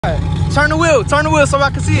Turn the wheel so I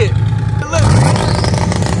can see it. Look.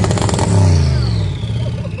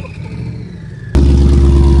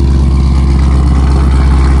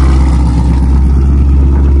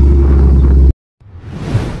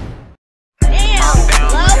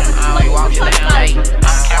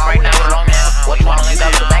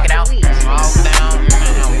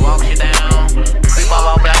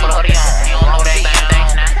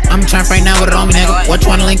 Right now with it on me, nigga. What you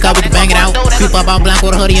wanna link up with the bang it out? Creep up on black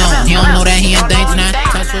with a hoodie on. He don't know that he ain't danger now.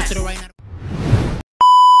 Touch to the right now.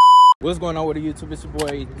 What's going on with the YouTube? It's your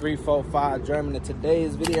boy 345 German. In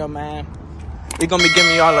today's video, man, we gonna be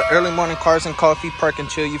giving y'all an early morning cars and coffee, park and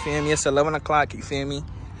chill. You feel me? It's 11 o'clock. You feel me?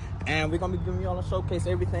 And we're gonna be giving y'all a showcase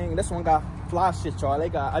everything. This one got fly shit, y'all.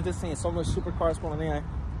 I just seen so much supercars going in,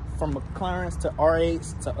 from McLarens to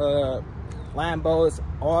R8s to Lambos,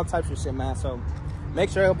 all types of shit, man. So make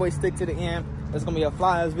sure everybody stick to the end. It's gonna be a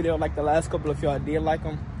fly ass video like the last couple if y'all did like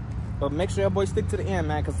them. But make sure everybody stick to the end,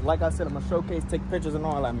 man, because like I said, I'm gonna showcase, take pictures and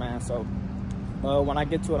all that, man. So when I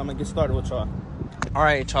get to it, I'm gonna get started with y'all. All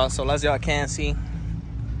right, y'all, so as y'all can see,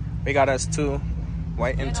 we got us two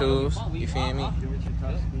white M2s, you feel me?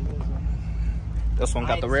 This one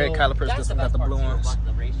got the red calipers, this one got the blue ones.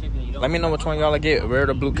 Let me know which one y'all get, red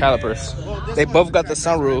or blue calipers. They both got the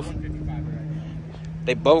sunroof.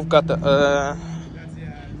 They both got the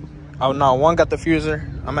oh no, one got the fuser.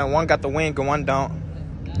 I mean, one got the wing and one don't.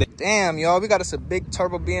 Damn, y'all, we got us a big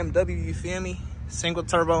turbo BMW, you feel me? Single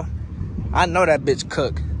turbo. I know that bitch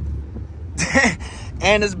cook.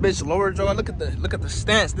 And this bitch lowered, y'all. Look at the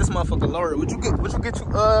stance. This motherfucker lowered. Would you get you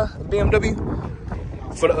a BMW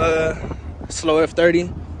for the slow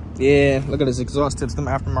F30? Yeah, look at this exhaust tips, them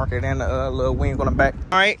aftermarket, and the little wing on the back.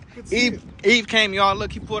 All right, Eve came, y'all.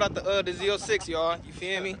 Look, he pulled out the Z06, y'all. You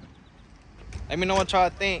feel me? Let me know what y'all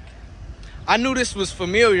think. I knew this was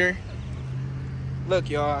familiar. Look,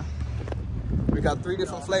 y'all, we got 3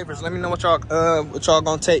 different flavors. Let me know what y'all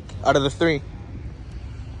gonna take out of the 3.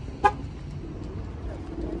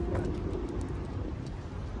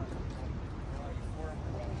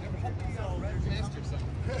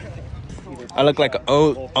 I look like an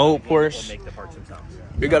old Porsche.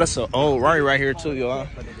 We got us an old Rari right here too, y'all.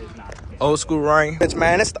 Old school Rari. Bitch,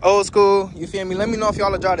 man, it's the old school. You feel me? Let me know if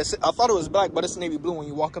y'all drive this. I thought it was black, but it's navy blue when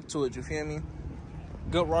you walk up to it. You feel me?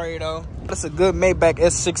 Good Rari though. That's a good Maybach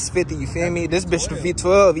S650. You feel me? This bitch the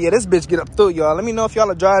V12. Yeah, this bitch get up through, y'all. Let me know if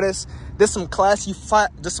y'all drive this. This some classy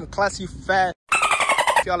fat.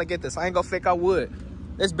 If y'all get this, I ain't gonna fake I would.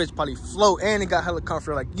 This bitch probably float and it got hella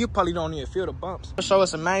comfort. Like, you probably don't even feel the bumps. Show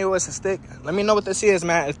us a manual, it's a stick. Let me know what this is,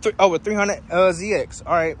 man. It's over 300 ZX.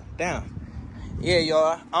 All right, damn. Yeah,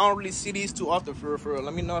 y'all. I don't really see these too often for real.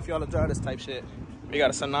 Let me know if y'all drive this type shit. We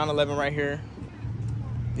got a 911 right here.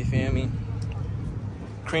 You feel me?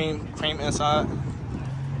 Cream inside.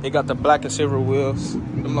 They got the black and silver wheels.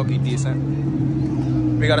 Them look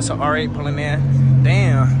decent. We got us an R8 pulling in.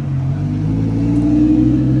 Damn.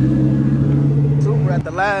 At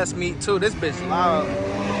the last meet too. This bitch loud.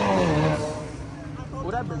 Oh,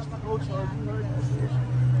 that bitch.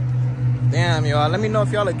 Damn, y'all. Let me know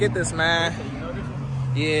if y'all get this, man.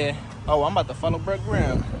 Yeah. Oh, I'm about to follow Brett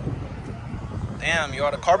Graham. Damn,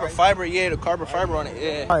 y'all. The carbon fiber. Yeah, the carbon fiber on it.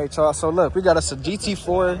 Yeah. All right, y'all. So look, we got us a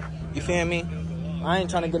GT4. You feel me? I ain't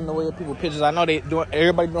trying to get in the way of people's pictures. I know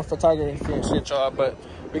everybody doing photography and shit, y'all. But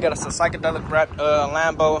we got us a psychedelic wrapped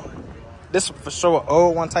Lambo. This for sure an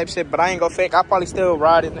old one type shit, but I ain't gonna fake. I probably still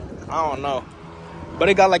ride it. I don't know. But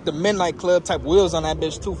it got like the Midnight Club type wheels on that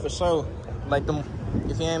bitch too, for sure. Like them,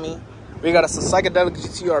 you feel me? We got us a psychedelic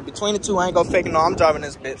GTR. Between the two, I ain't gonna fake. No, I'm driving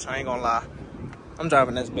this bitch. I ain't gonna lie. I'm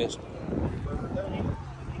driving this bitch.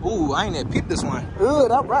 Ooh, I ain't even peeped this one. Ugh,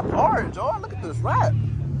 that rap hard, y'all. Look at this rap.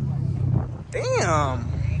 Damn.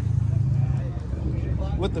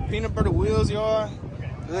 With the peanut butter wheels, y'all.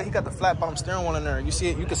 He got the flat bottom steering wheel in there. You see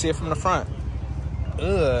it? You can see it from the front.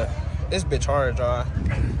 Ugh, this bitch hard, y'all.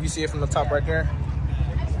 You see it from the top right there.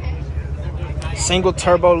 Single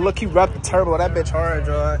turbo. Look, he wrapped the turbo. That bitch hard,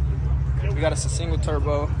 y'all. We got us a single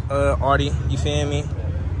turbo Audi. You feel me?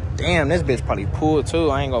 Damn, this bitch probably pulled too.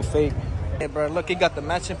 I ain't gonna fake. Hey, bro, look, he got the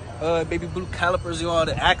matching baby blue calipers, y'all.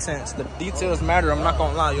 The accents, the details matter. I'm not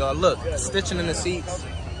gonna lie, y'all. Look, the stitching in the seats.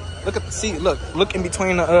 Look at the seat. Look in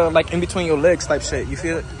between the like in between your legs type shit. You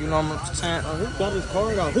feel it? You know what I'm saying? Who got this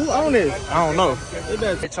car out? Who own it? I don't know.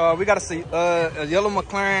 Hey, y'all, we gotta see a yellow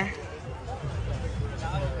McLaren,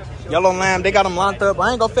 yellow Lamb. They got them lined up.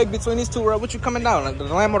 I ain't gonna fake between these two. Bro. What you coming down? Like the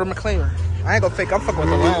Lamb or the McLaren? I ain't gonna fake. I'm fucking with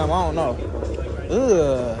the Lamb. I don't know.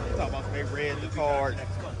 Ugh. Talking about they read the card.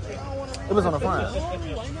 It was on the front.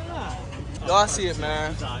 Y'all see it,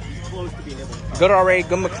 man. Good already,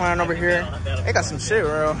 good McLaren over here. They got some shit,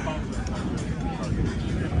 bro.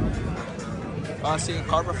 I see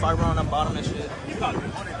carbon fiber on the bottom and shit.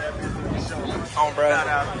 On, bro.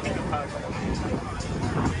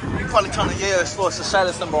 He probably trying to, show us the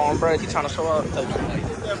status number on, bro. He trying to show up.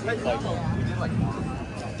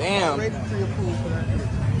 Damn.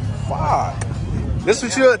 Fuck. This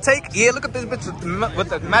what you'll take? Yeah, look at this bitch with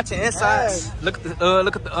the matching insides. Look at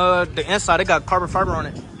the inside. They got carbon fiber on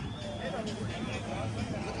it.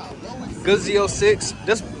 Good Z06.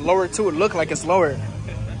 This lower too. It look like it's lower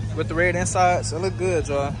with the red insides. It look good,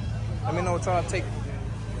 y'all. Let me know what y'all take.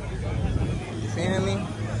 You feel me?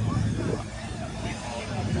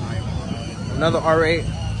 Another R8,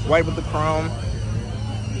 white with the chrome,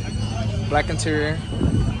 black interior,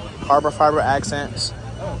 carbon fiber accents.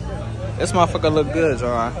 This motherfucker look good,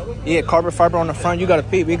 y'all. Yeah, carbon fiber on the front. You gotta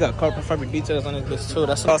peep. We got carbon fiber details on this bitch too.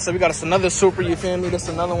 That's all. So we got us another Super. You feel me? This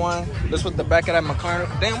another one. This with the back of that McLaren.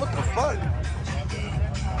 Damn, what the fuck?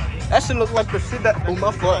 That shit look like the shit that. Oh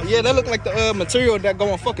my fuck. Yeah, that look like the material that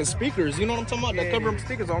go on fucking speakers. You know what I'm talking about? That cover them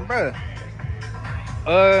speakers on, bruh.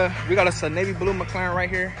 We got us a navy blue McLaren right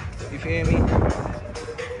here. You feel me?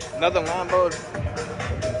 Another Lambo.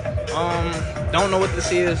 Don't know what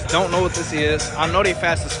this is. Don't know what this is. I know they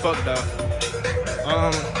fast as fuck though.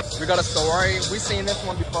 We got a Ferrari. We seen this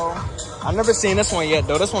one before. I've never seen this one yet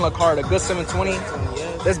though. This one look hard. A good 720.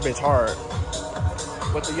 This bitch hard.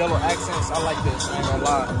 With the yellow accents, I like this. I ain't gonna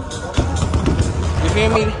lie. You feel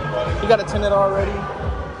me? We got a tinted already.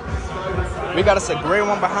 We got us a gray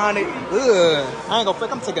one behind it. Ugh. I ain't gonna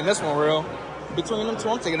fake. I'm taking this one real. Between them two,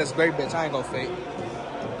 I'm taking this gray bitch. I ain't gonna fake.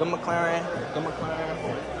 Good McLaren. Good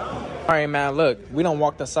McLaren. All right, man. Look, we don't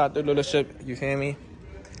walk the side through the dealership. You feel me?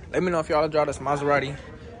 Let me know if y'all drive this Maserati.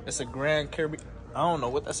 It's a Grand Caribbean. I don't know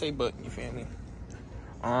what that say, but you feel me?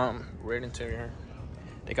 Red interior.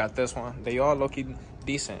 They got this one. They all low-key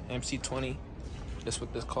decent. MC20. This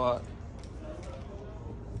with this card.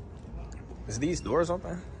 Is these doors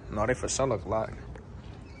open? No, they for sure look locked.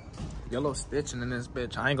 Yellow stitching in this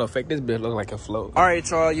bitch. I ain't gonna fake. This bitch look like a float. All right,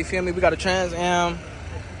 y'all. You feel me? We got a Trans Am.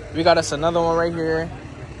 We got us another one right here.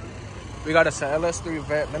 We got us a LS3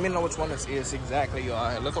 Vet. Let me know which one this is exactly,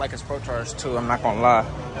 y'all. It look like it's Pro Charge too. I'm not gonna lie.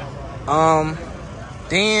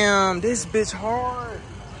 Damn, this bitch hard.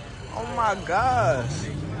 Oh my gosh.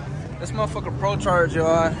 This motherfucker Pro Charge,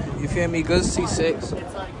 y'all. You feel me? Good C6.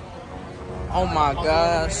 Oh my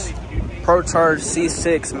gosh. Pro Charge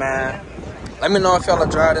C6, man. Let me know if y'all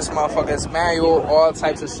drive this motherfucker. It's manual, all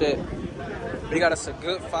types of shit. We got us a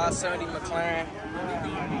good 570 McLaren.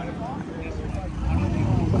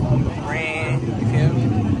 Brand, you feel me?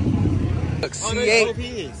 Look,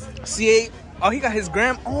 C8. C8. Oh, he got his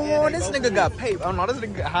gram. Oh, this nigga got paid. Oh no, this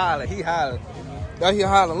nigga got hollering. He hollering. Oh, he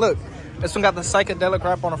hollering. Look, this one got the psychedelic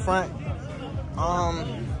wrap on the front.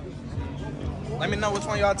 Let me know which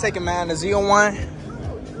one y'all taking, man. The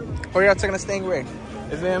Z01. Or y'all taking the Stingray.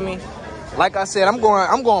 You feel me? Like I said, I'm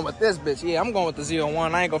going with this bitch. Yeah, I'm going with the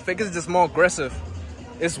Z01. I ain't gonna fake. It's just more aggressive.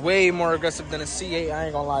 It's way more aggressive than a C8. I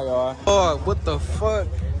ain't gonna lie, y'all. Oh, what the fuck?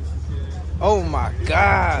 Oh my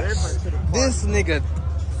gosh. This nigga,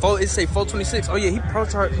 it say 426. Oh yeah, he Pro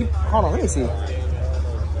Charge. Hold on, let me see.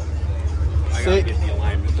 Sick.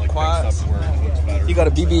 The quads. He got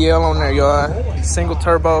a BBL on there, y'all. Single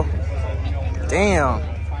turbo. Damn.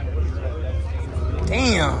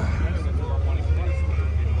 Damn.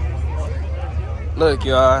 Look,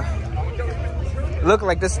 y'all. Look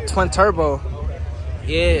like this twin turbo.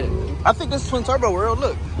 Yeah. I think this twin turbo real.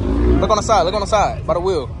 Look. Look on the side. Look on the side. By the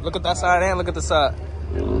wheel. Look at that side and look at the side.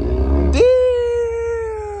 Damn.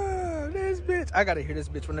 This bitch. I gotta hear this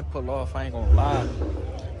bitch when they pull off. I ain't gonna lie.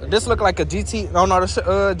 This look like a GT. Oh no, this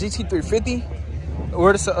GT350.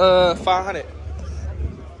 Or this 500.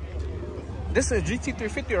 This is a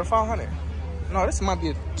GT350 or 500. No, this might be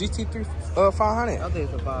a GT3 500. I think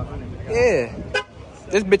it's a 500. Yeah.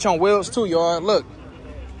 This bitch on wheels too, y'all. Look.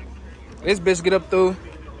 This bitch get up through.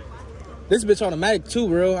 This bitch automatic too,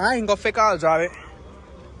 bro. I ain't gonna fake I'll drive it.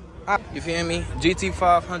 You feel me? GT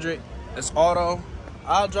 500. It's auto.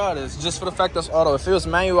 I'll drive this just for the fact that it's auto. If it was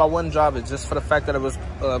manual, I wouldn't drive it just for the fact that it was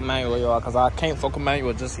manual, y'all. Cause I can't fuck with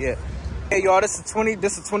manual just yet. Hey, y'all. This is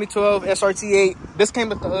 2012 SRT8. This came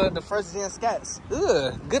with the first gen scats.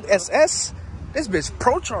 Ugh. Good SS. This bitch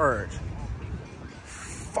Pro Charge.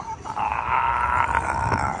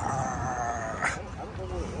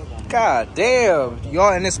 God damn,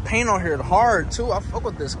 y'all, and this paint on here hard too. I fuck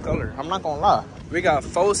with this color. I'm not gonna lie. We got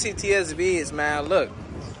 4 CTS-Vs, man. Look.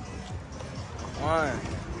 1,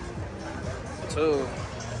 2,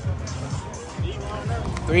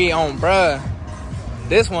 3 on, bruh.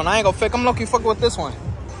 This one, I ain't gonna fake. I'm lucky fucking with this one.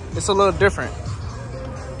 It's a little different.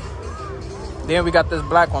 Then we got this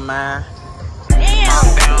black one, man. Damn,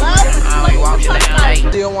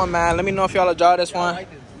 Still one, man. Let me know if y'all enjoy this one.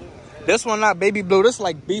 This one not baby blue. This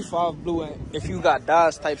like B5 blue. And if you got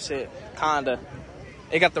Dodge type shit, kinda.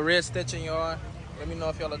 It got the red stitching, y'all. Let me know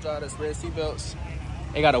if y'all enjoy this. Red seatbelts.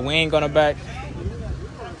 It got a wing on the back.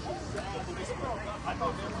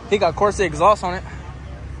 He got Corsair exhaust on it.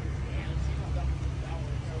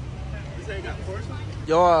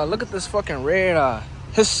 Yo, look at this fucking red.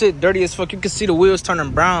 His shit dirty as fuck. You can see the wheels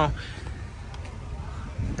turning brown.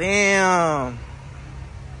 Damn.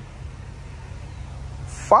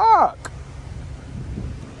 Fuck.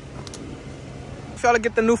 If y'all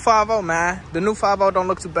get the new 5.0, man. The new 5.0 don't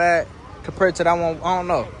look too bad compared to that one. I don't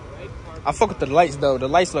know. I fuck with the lights though. The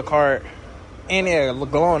lights look hard. And they're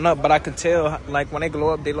glowing up, but I can tell like when they glow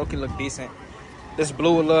up, they look decent. This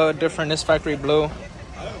blue a little different. This factory blue.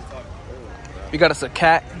 We got us a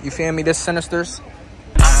cat. You feel me? This Sinisters.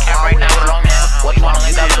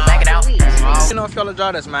 You know if y'all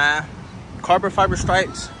enjoy this, man. Carbon fiber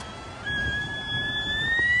stripes.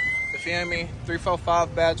 You feel me?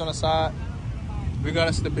 345 badge on the side. We got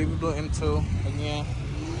us the baby blue M2 again.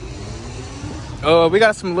 We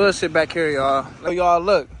got some little shit back here, y'all. Y'all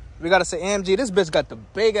look. We got us an AMG. This bitch got the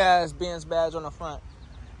big ass Benz badge on the front.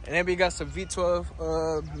 And then we got some V12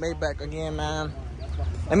 Maybach again, man.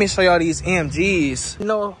 Let me show y'all these AMGs. You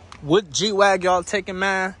know what G-Wag y'all taking,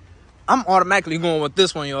 man? I'm automatically going with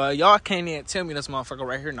this one, y'all. Y'all can't even tell me this motherfucker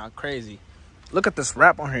right here not crazy. Look at this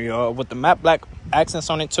wrap on here, y'all, with the matte black accents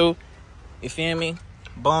on it too. You feel me?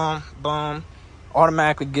 Boom, boom.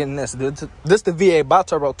 Automatically getting this. This the V8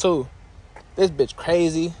 bi-turbo too. This bitch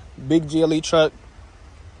crazy. Big GLE truck.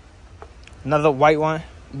 Another white one.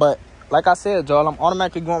 But like I said, y'all, I'm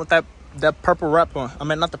automatically going with that purple wrap one. I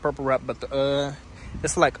mean, not the purple wrap, but the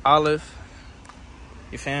it's like olive.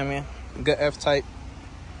 You feel me? Good F-type,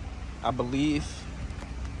 I believe.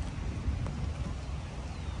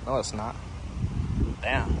 No, it's not.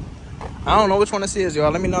 Damn. I don't know which one this is, y'all.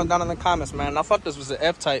 Let me know down in the comments, man. I thought this was an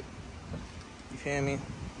F-type. You feel me?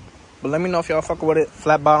 But let me know if y'all fuck with it.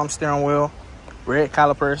 Flat bottom steering wheel. Red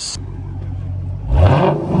calipers.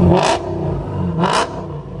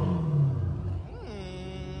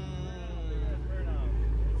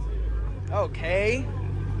 Okay.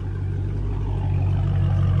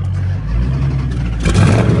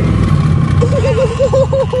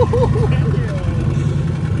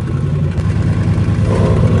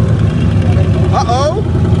 Uh-oh.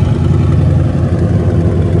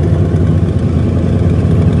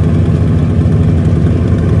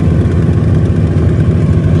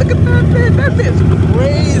 Look at that bitch. That bitch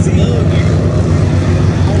crazy.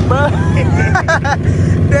 Bro.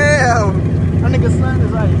 Damn. That nigga's son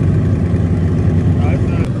is right.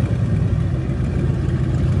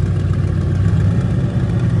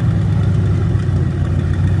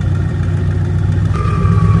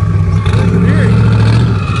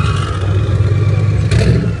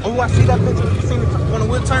 Oh, I see that picture. You seen it when the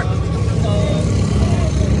wheel turn?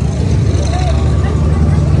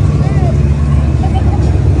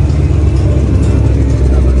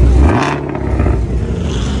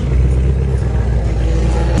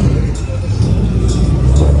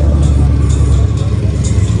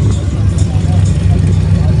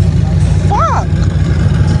 Fuck!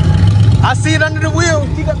 I see it under the wheel.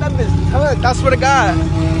 He got that bitch tucked. I swear to God.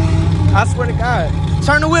 I swear to God.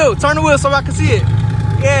 Turn the wheel so I can see it.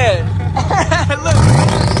 Yeah. Look.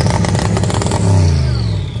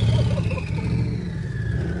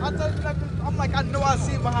 I told you that bitch, I'm like, I know I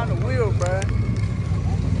see it behind the wheel, bruh.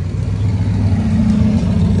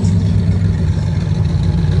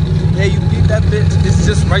 Yeah, you beat that bitch. It's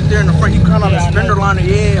just right there in the front. You cut on the fender liner,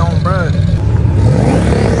 yeah, on bruh.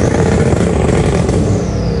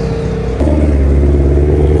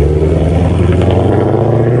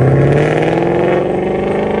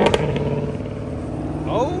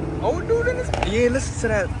 Yeah, listen to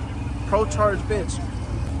that Pro Charge bitch.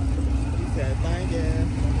 He said, thank you.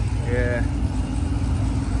 Yeah.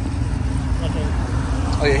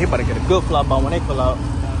 Oh yeah, he about to get a good flop on when they pull out.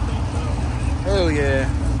 Hell yeah.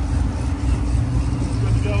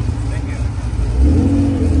 Good to go. Thank you.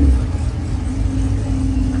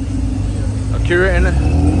 Acura in it.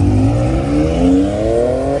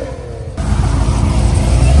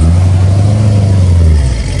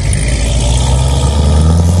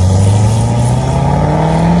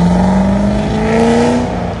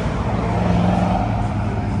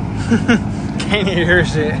 Can't even hear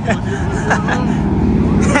shit.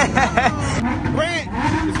 Brent,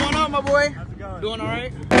 what's going on, my boy? How's it going? Doing all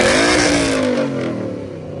right?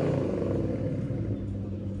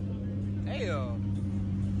 Hey, yo.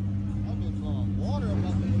 I've been throwing water up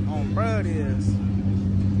there. Oh, bro, it is.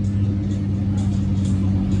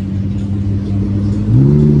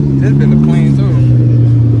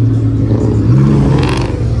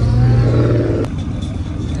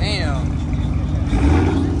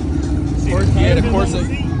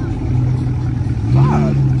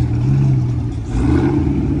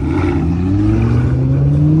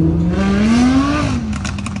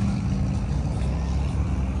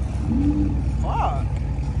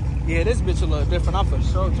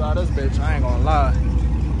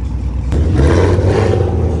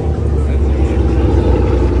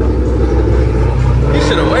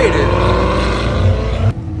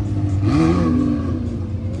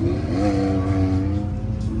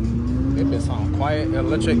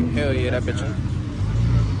 you.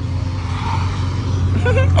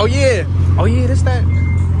 Oh yeah. Oh yeah, this that.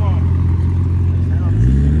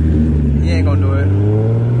 He ain't gonna do it.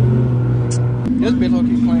 This bitch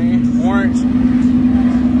keep playing. Orange.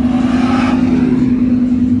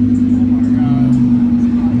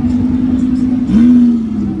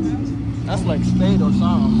 That's like state or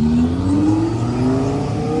something.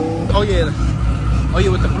 Oh yeah. Oh yeah,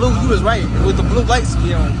 with the blue, you was right. With the blue lights,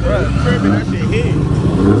 yeah, bro. Tripping, that shit hit.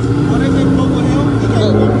 Oh, that bitch go with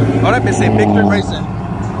him. Oh, that bitch say Big 3 Racing.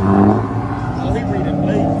 Oh, he reading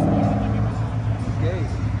plates.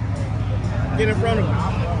 Get in front of him.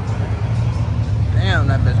 Damn,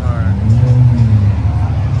 that bitch hard.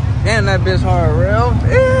 Damn, that bitch hard, real.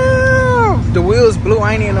 Ew. The wheels blue.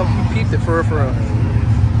 I ain't even know if you peeped it for real.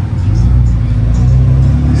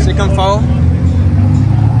 Sick and fall.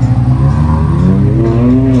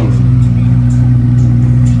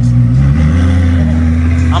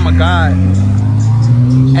 I'm a god.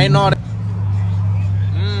 Ain't no.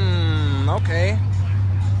 Okay.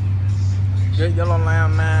 Good yellow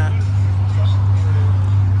lamb, man.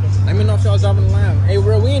 Let me know if y'all driving the lamb. Hey,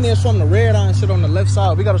 real, we ain't even showing the red on shit on the left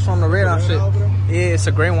side. We gotta show them the red on shit. Yeah, it's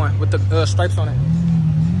a gray one with the stripes on it.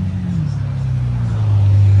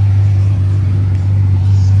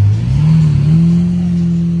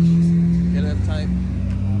 Get that type.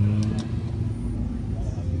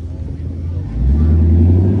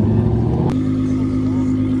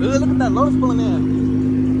 Look at that Lotus pulling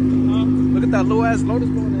in. Look at that low ass Lotus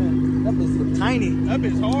pulling in. That bitch look tiny. That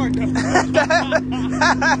bitch hard though.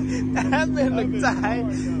 That bitch look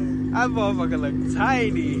tiny. That motherfucker look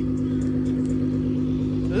tiny.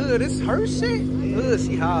 Ugh, this her shit. Ugh,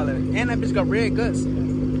 she hollering. And that bitch got red guts.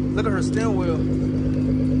 Look at her steering wheel.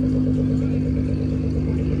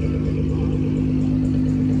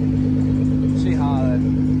 She hollering.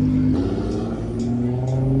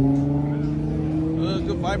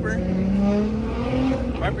 Good Viper.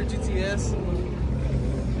 Viper GTS.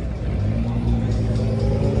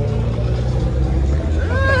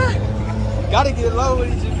 Gotta get low with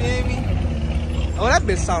it, you feel me? Oh, that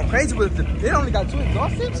bitch sound crazy with it. It only got 2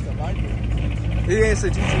 exhaust tips. It ain't a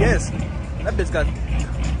GTS. That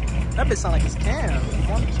bitch sound like it's cam.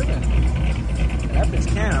 I'm tripping. That bitch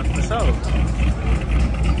cam for sure.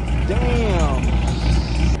 Damn.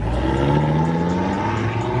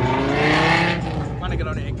 My nigga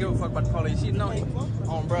don't even give a fuck about the police. He know he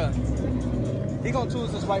on, bruh. He gonna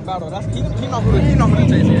choose this white battle. That's he know who the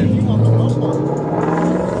chase is.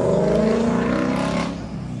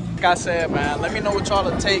 Like I said, man, let me know what y'all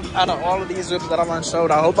to take out of all of these whips that I done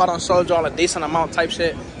showed. I hope I done showed y'all a decent amount type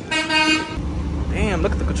shit. Damn,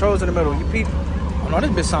 look at the controls in the middle. You peep. Oh no,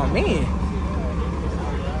 this bitch sound mean.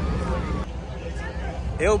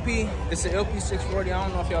 LP, it's an LP 640. I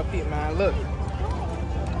don't know if y'all peep, man. Look.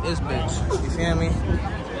 This bitch. You feel me?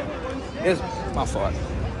 It's my fault.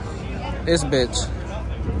 This bitch.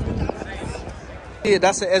 Yeah,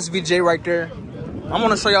 that's an SVJ right there. I'm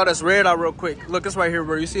gonna show y'all this red out real quick. Look, it's right here,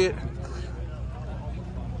 bro. You see it?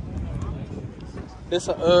 This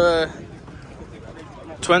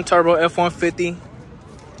twin turbo F-150.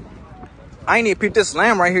 I ain't even peeped this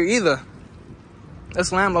lamb right here either.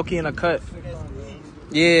 This lamb low key in a cut.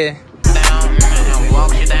 Yeah.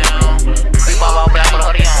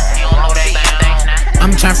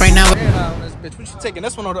 I'm trying right now. This bitch. What you taking?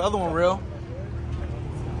 This one or the other one, real?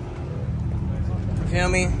 You feel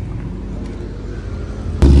me?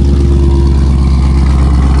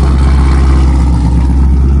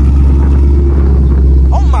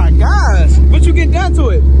 Gosh, what you get down to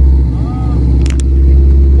it?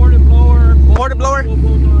 Ported blower. Ported blower? Full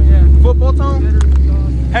bolt tone, yeah. Full bolt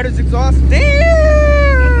tone? Headers exhaust.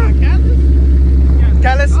 Damn!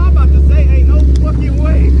 Callus? I'm about to say, ain't no fucking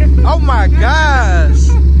way. Oh my gosh.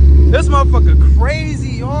 This motherfucker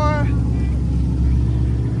crazy, y'all.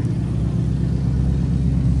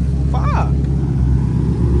 Fuck.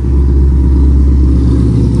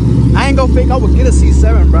 I ain't gonna fake I would get a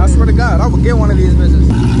C7, bro. I swear to God, I would get one of these bitches.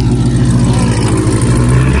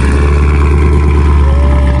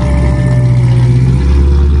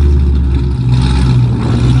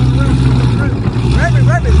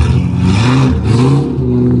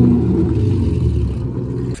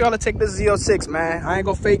 Y'all to take this Z06, man. I ain't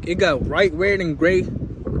gonna fake. It got white, red, and gray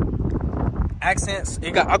accents.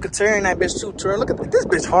 It got Alcantara in that bitch too. Look at this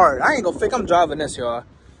bitch hard. I ain't gonna fake. I'm driving this, y'all.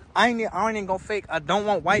 I ain't even gonna fake. I don't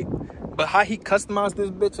want white, but how he customized this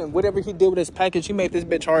bitch and whatever he did with his package, he made this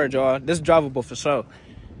bitch hard, y'all. This is drivable for sure.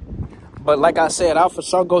 But like I said, I'll for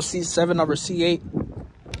sure go C7 over C8.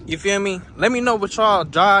 You feel me? Let me know what y'all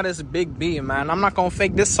drive this big B, man. I'm not gonna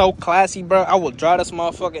fake. This so classy, bro. I will drive this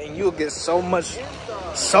motherfucker and you'll get so much.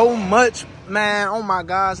 so much, man. Oh my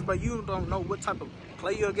gosh, bro. You don't know what type of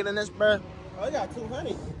play you'll get in this, bro. Oh, you got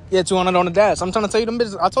 200. Yeah, 200 on the dash. I'm trying to tell you them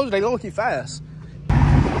bitches. I told you they low-key fast.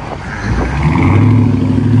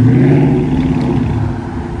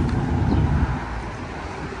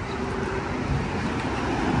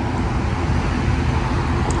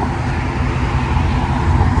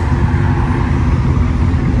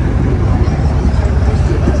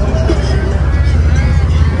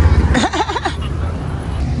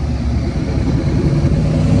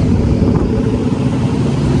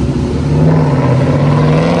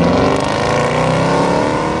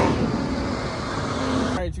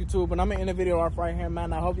 YouTube, but I'm gonna end the video off right here,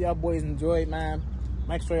 man. I hope y'all boys enjoyed, man.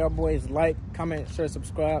 Make sure y'all boys like, comment, share,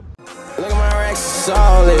 subscribe. Look at my racks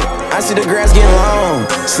solid. I see the grass getting long.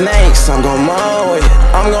 Snakes, I'm gon' mow it.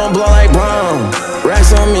 I'm gon' blow like bomb.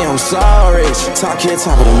 Racks on me, I'm so rich. Talk here,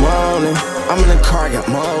 top of the morning. I'm in the car, got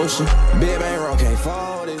motion. Big bang roll, can't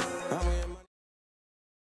fold it.